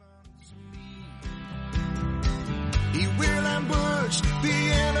He will ambush the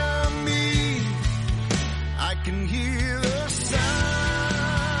enemy. I can hear the sound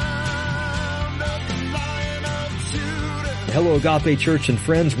of the Lion of Judah. Hello, Agape Church and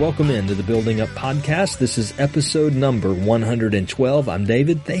friends. Welcome into the Building Up Podcast. This is episode number 112. I'm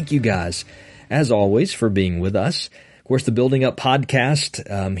David. Thank you guys, as always, for being with us. Of course, the Building Up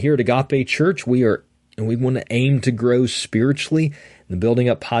Podcast here at Agape Church, we want to aim to grow spiritually. The Building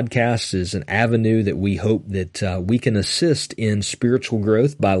Up Podcast is an avenue that we hope that we can assist in spiritual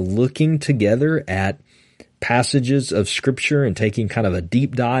growth by looking together at passages of Scripture and taking kind of a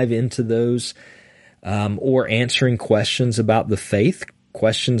deep dive into those, or answering questions about the faith,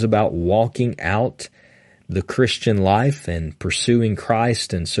 questions about walking out the Christian life and pursuing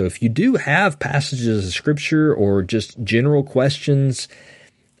Christ. And so if you do have passages of Scripture or just general questions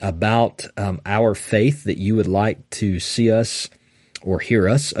about our faith that you would like to see us or hear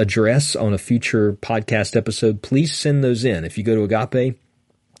us address on a future podcast episode, please send those in. If you go to Agape,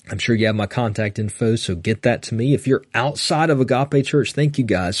 I'm sure you have my contact info, so get that to me. If you're outside of Agape Church, thank you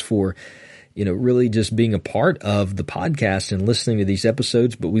guys for, really just being a part of the podcast and listening to these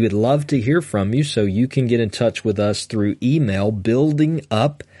episodes. But we would love to hear from you, so you can get in touch with us through email,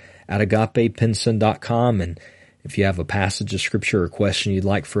 buildingup@agapepinson.com. And if you have a passage of Scripture or question you'd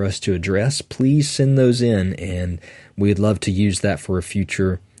like for us to address, please send those in, and we'd love to use that for a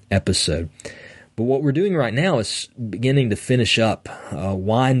future episode. But what we're doing right now is beginning to finish up,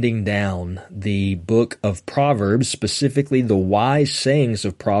 winding down the book of Proverbs, specifically the wise sayings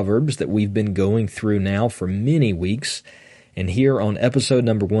of Proverbs that we've been going through now for many weeks. And here on episode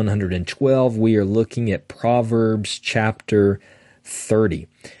number 112, we are looking at Proverbs chapter 30.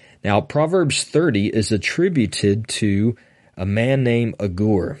 Now, Proverbs 30 is attributed to a man named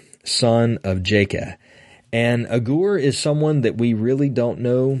Agur, son of Jacob. And Agur is someone that we really don't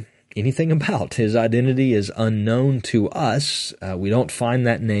know anything about. His identity is unknown to us. We don't find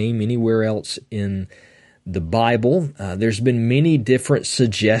that name anywhere else in the Bible. There's been many different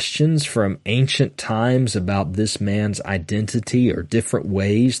suggestions from ancient times about this man's identity, or different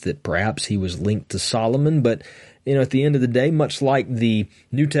ways that perhaps he was linked to Solomon. But at the end of the day, much like the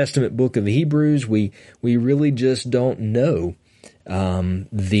New Testament book of Hebrews, we really just don't know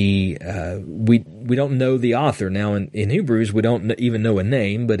we don't know the author. Now in Hebrews, we don't even know a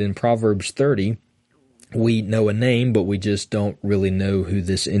name, but in Proverbs 30, we know a name, but we just don't really know who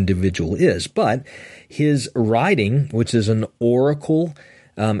this individual is. But his writing, which is an oracle,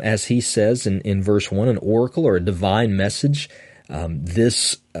 as he says in verse 1, an oracle or a divine message,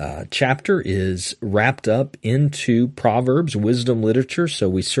 this chapter is wrapped up into Proverbs wisdom literature, so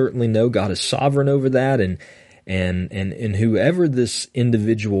we certainly know God is sovereign over that, and whoever this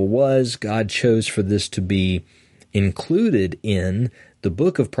individual was, God chose for this to be included in the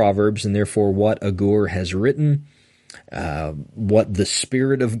book of Proverbs, and therefore what Agur has written, what the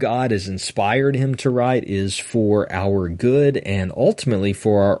Spirit of God has inspired him to write, is for our good and ultimately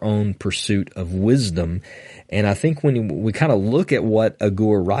for our own pursuit of wisdom. And I think when we kind of look at what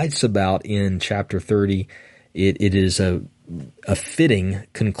Agur writes about in chapter 30, it is a fitting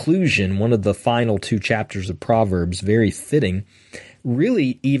conclusion, one of the final two chapters of Proverbs, very fitting,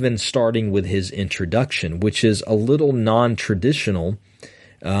 really even starting with his introduction, which is a little non-traditional,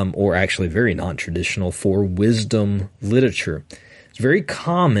 or actually very non-traditional for wisdom literature. It's very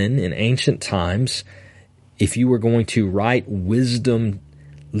common in ancient times, if you were going to write wisdom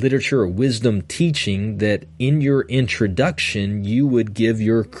literature or wisdom teaching, that in your introduction you would give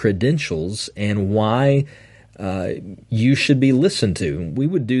your credentials and why you should be listened to. We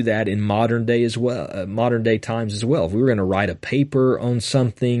would do that in modern day times as well. If we were going to write a paper on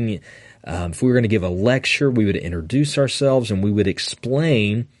something, if we were going to give a lecture, we would introduce ourselves and we would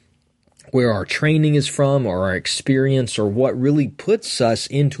explain where our training is from, or our experience, or what really puts us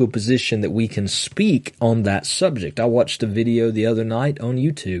into a position that we can speak on that subject. I watched a video the other night on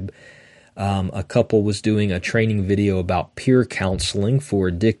YouTube. A couple was doing a training video about peer counseling for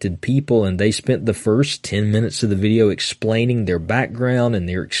addicted people, and they spent the first 10 minutes of the video explaining their background and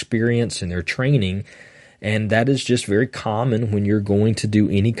their experience and their training. And that is just very common when you're going to do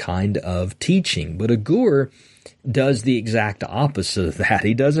any kind of teaching. But Agur does the exact opposite of that.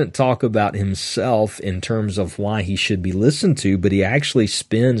 He doesn't talk about himself in terms of why he should be listened to, but he actually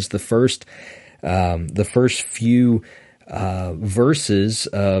spends the first few verses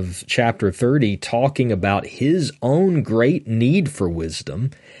of chapter 30 talking about his own great need for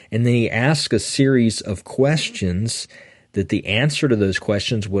wisdom, and then he asks a series of questions that the answer to those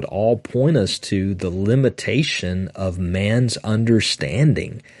questions would all point us to the limitation of man's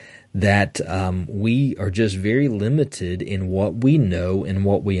understanding, that we are just very limited in what we know and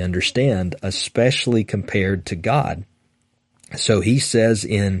what we understand, especially compared to God. So he says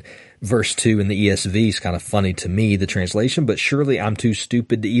in verse 2 in the ESV, is kind of funny to me, the translation, but surely I'm too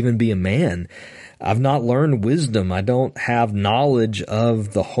stupid to even be a man. I've not learned wisdom. I don't have knowledge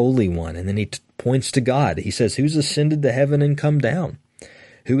of the Holy One. And then he points to God. He says, who's ascended to heaven and come down?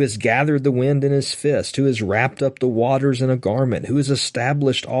 Who has gathered the wind in his fist? Who has wrapped up the waters in a garment? Who has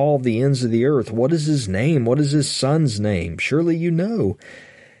established all the ends of the earth? What is his name? What is his son's name? Surely you know.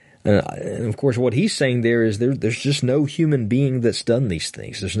 And of course, what he's saying there is there's just no human being that's done these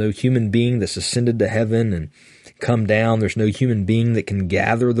things. There's no human being that's ascended to heaven and come down. There's no human being that can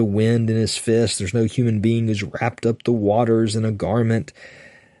gather the wind in his fist. There's no human being who's wrapped up the waters in a garment.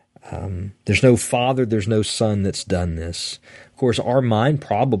 There's no Father, there's no Son that's done this. Of course, our mind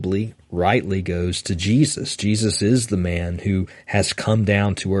probably rightly goes to Jesus. Jesus is the man who has come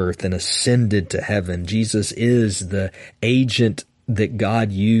down to earth and ascended to heaven. Jesus is the agent that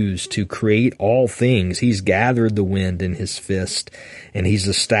God used to create all things. He's gathered the wind in his fist, and he's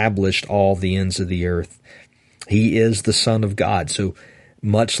established all the ends of the earth. He is the Son of God. So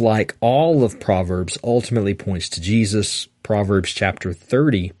much like all of Proverbs ultimately points to Jesus, Proverbs chapter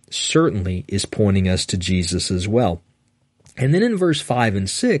 30 certainly is pointing us to Jesus as well. And then in verse 5 and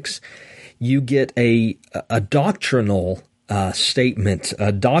 6, you get a doctrinal statement,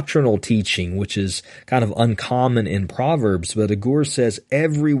 a doctrinal teaching, which is kind of uncommon in Proverbs, but Agur says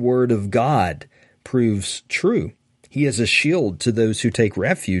every word of God proves true. He is a shield to those who take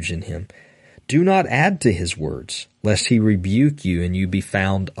refuge in him. Do not add to his words, lest he rebuke you and you be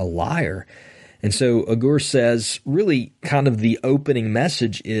found a liar. And so Agur says, really kind of the opening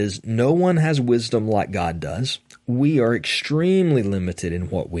message is no one has wisdom like God does. We are extremely limited in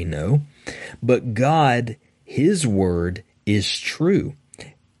what we know, but God, his word is true.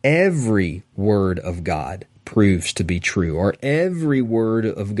 Every word of God proves to be true, or every word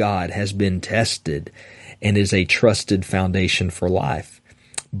of God has been tested and is a trusted foundation for life.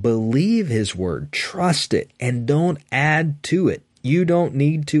 Believe his word, trust it, and don't add to it. You don't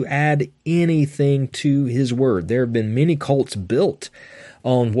need to add anything to his word. There have been many cults built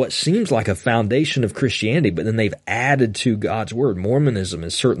on what seems like a foundation of Christianity, but then they've added to God's word. Mormonism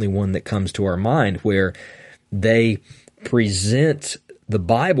is certainly one that comes to our mind, where they present the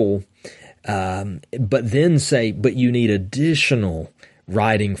Bible, but then say, but you need additional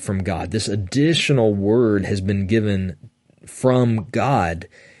writing from God. This additional word has been given from God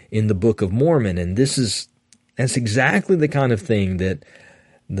in the Book of Mormon. And that's exactly the kind of thing that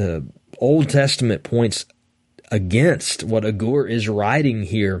the Old Testament points against, what Agur is writing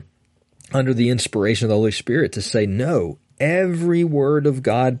here under the inspiration of the Holy Spirit, to say, no, every word of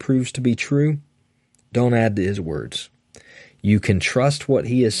God proves to be true. Don't add to his words. You can trust what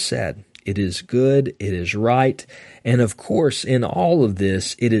he has said. It is good. It is right. And of course, in all of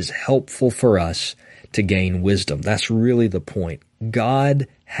this, it is helpful for us to gain wisdom. That's really the point. God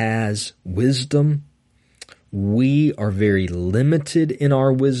has wisdom. We are very limited in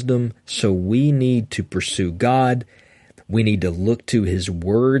our wisdom, so we need to pursue God. We need to look to his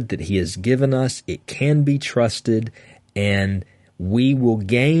word that he has given us. It can be trusted, and we will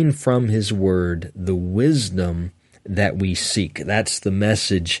gain from his word the wisdom that we seek. That's the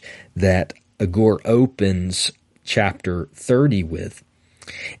message that Agur opens chapter 30 with.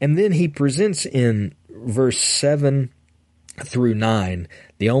 And then he presents in verse 7 through 9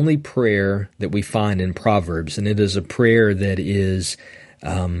 the only prayer that we find in Proverbs, and it is a prayer that is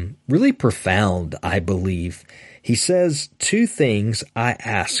really profound, I believe. He says, 2 things I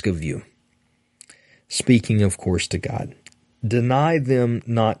ask of you, speaking, of course, to God. Deny them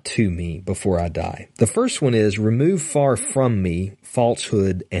not to me before I die. The first one is, remove far from me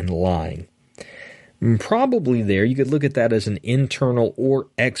falsehood and lying. Probably there, you could look at that as an internal or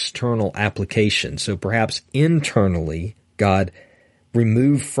external application. So perhaps internally, God,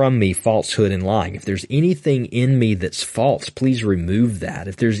 remove from me falsehood and lying. If there's anything in me that's false, please remove that.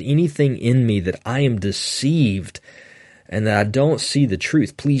 If there's anything in me that I am deceived and that I don't see the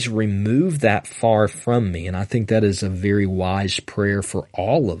truth, please remove that far from me. And I think that is a very wise prayer for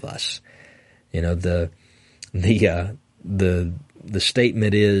all of us. You know, the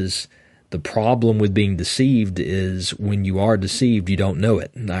statement is, the problem with being deceived is when you are deceived, you don't know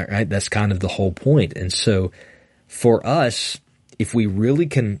it. Right? That's kind of the whole point. And so for us, if we really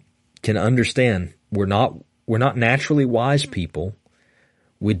can understand, we're not naturally wise people.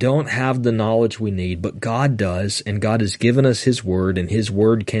 We don't have the knowledge we need, but God does, and God has given us his word, and his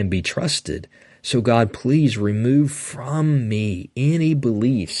word can be trusted. So God, please remove from me any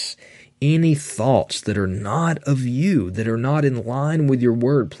beliefs, any thoughts that are not of you, that are not in line with your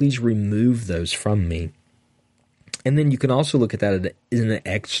word. Please remove those from me. And then you can also look at that in an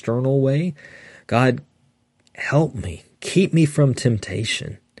external way. God, help me. Keep me from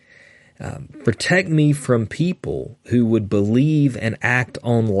temptation. Protect me from people who would believe and act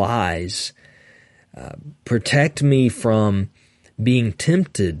on lies. Protect me from being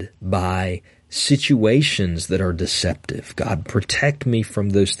tempted by situations that are deceptive. God, protect me from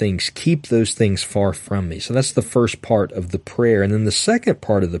those things. Keep those things far from me. So that's the first part of the prayer. And then the second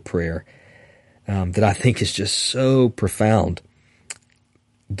part of the prayer that I think is just so profound.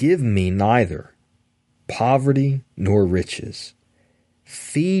 Give me neither poverty nor riches.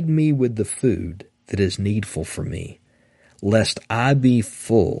 Feed me with the food that is needful for me, lest I be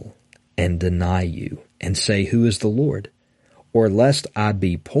full and deny you and say, who is the Lord? Or lest I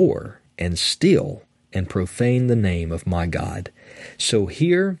be poor and steal and profane the name of my God. So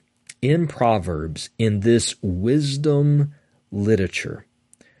here in Proverbs, in this wisdom literature,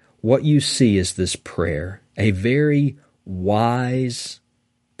 what you see is this prayer, a very wise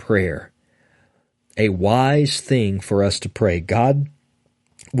prayer, a wise thing for us to pray. God,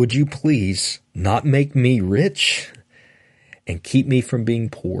 would you please not make me rich and keep me from being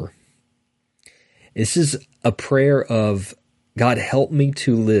poor? This is a prayer of, God, help me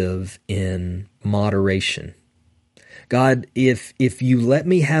to live in moderation. God, if you let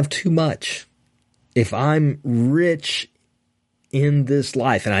me have too much, if I'm rich in this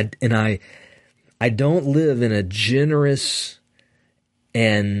life and I don't live in a generous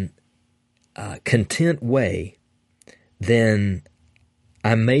and content way, then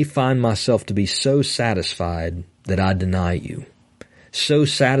I may find myself to be so satisfied that I deny you. So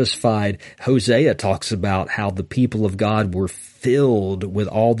satisfied, Hosea talks about how the people of God were filled with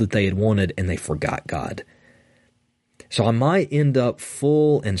all that they had wanted and they forgot God. So I might end up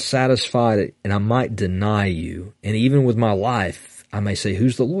full and satisfied and I might deny you. And even with my life, I may say,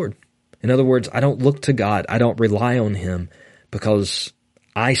 who's the Lord? In other words, I don't look to God. I don't rely on Him because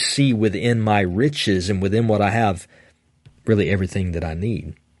I see within my riches and within what I have really everything that I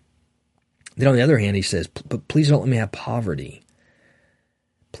need. Then on the other hand, he says, but please don't let me have poverty.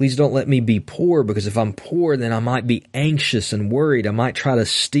 Please don't let me be poor, because if I'm poor, then I might be anxious and worried. I might try to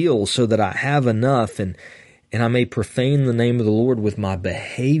steal so that I have enough, and I may profane the name of the Lord with my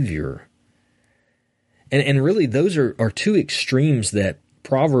behavior. And really, those are two extremes that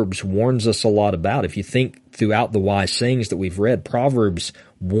Proverbs warns us a lot about. If you think throughout the wise sayings that we've read, Proverbs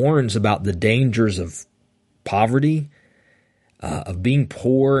warns about the dangers of poverty, of being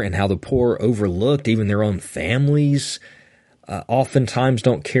poor, and how the poor are overlooked. Even their own families oftentimes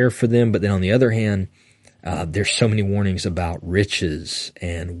don't care for them. But then on the other hand, there's so many warnings about riches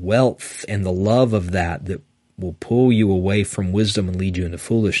and wealth and the love of that will pull you away from wisdom and lead you into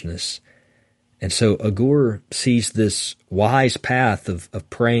foolishness. And so Agur sees this wise path of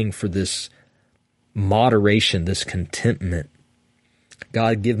praying for this moderation, this contentment.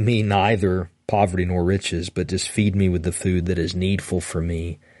 God, give me neither poverty nor riches, but just feed me with the food that is needful for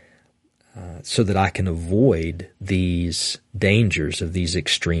me, so that I can avoid these dangers of these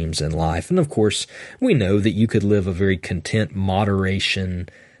extremes in life. And of course, we know that you could live a very content moderation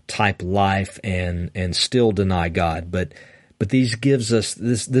type life and still deny God. But this gives us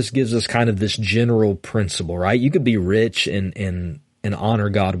kind of this general principle, right? You could be rich and honor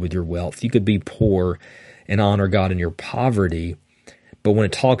God with your wealth. You could be poor and honor God in your poverty. But when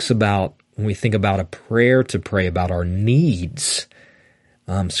we think about a prayer to pray about our needs,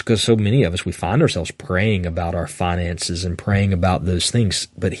 because so many of us, we find ourselves praying about our finances and praying about those things.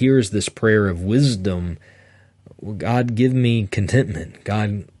 But here's this prayer of wisdom. God, give me contentment.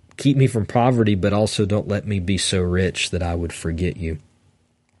 God, keep me from poverty, but also don't let me be so rich that I would forget you.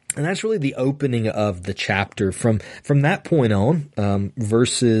 And that's really the opening of the chapter. From that point on,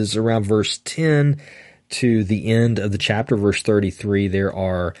 verses around verse 10 to the end of the chapter, verse 33, there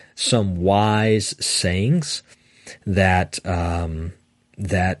are some wise sayings that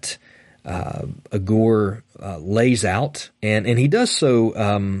Agur lays out, and he does so.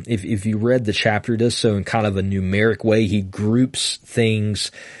 If you read the chapter, he does so in kind of a numeric way. He groups things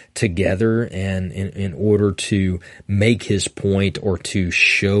together, and in order to make his point or to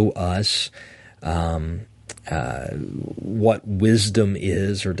show us what wisdom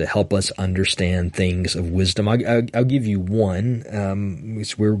is, or to help us understand things of wisdom. I'll give you one.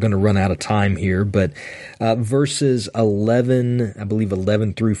 We're going to run out of time here, but verses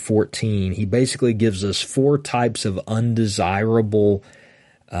 11 through 14, he basically gives us 4 types of undesirable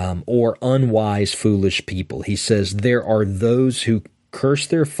or unwise, foolish people. He says there are those who curse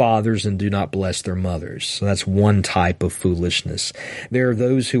their fathers and do not bless their mothers. So that's one type of foolishness. There are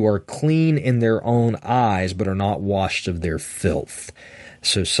those who are clean in their own eyes, but are not washed of their filth.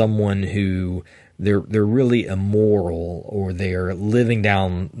 So someone who they're really immoral, or they're living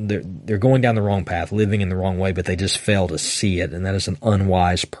down, they're going down the wrong path, living in the wrong way, but they just fail to see it, and that is an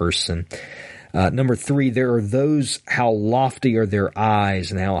unwise person. Number 3, there are those, how lofty are their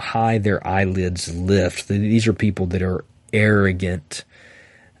eyes and how high their eyelids lift. These are people that are arrogant,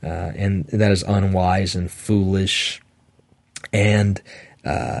 and that is unwise and foolish. And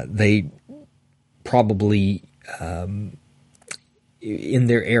they probably, in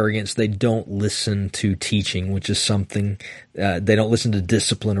their arrogance, they don't listen to teaching, which is something, they don't listen to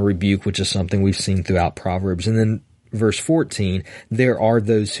discipline or rebuke, which is something we've seen throughout Proverbs. And then verse 14, there are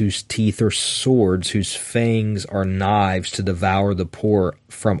those whose teeth are swords, whose fangs are knives to devour the poor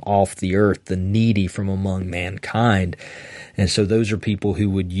from off the earth, the needy from among mankind. And so those are people who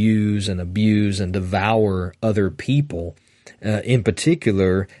would use and abuse and devour other people, in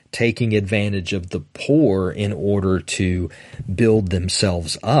particular taking advantage of the poor in order to build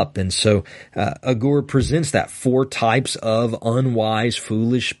themselves up. And so Agur presents that 4 types of unwise,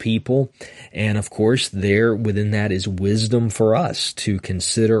 foolish people. And of course, there within that is wisdom for us to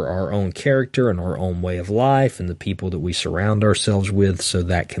consider our own character and our own way of life and the people that we surround ourselves with, so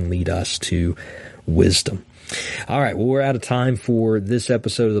that can lead us to wisdom. All right, well, we're out of time for this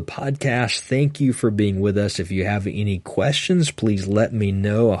episode of the podcast. Thank you for being with us. If you have any questions, please let me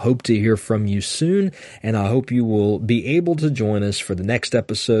know. I hope to hear from you soon, and I hope you will be able to join us for the next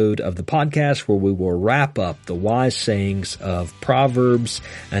episode of the podcast, where we will wrap up the wise sayings of Proverbs.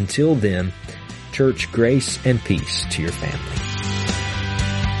 Until then, church, grace and peace to your family.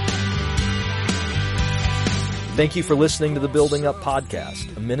 Thank you for listening to the Building Up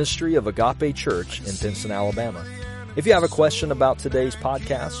Podcast, a ministry of Agape Church in Pinson, Alabama. If you have a question about today's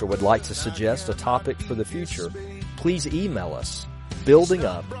podcast or would like to suggest a topic for the future, please email us,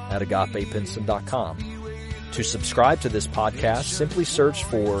 buildingup@agapepinson.com. To subscribe to this podcast, simply search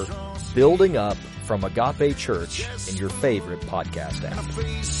for Building Up from Agape Church in your favorite podcast app.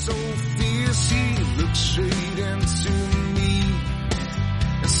 So fierce, he looked straight into me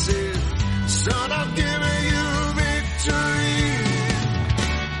and said, son, I've given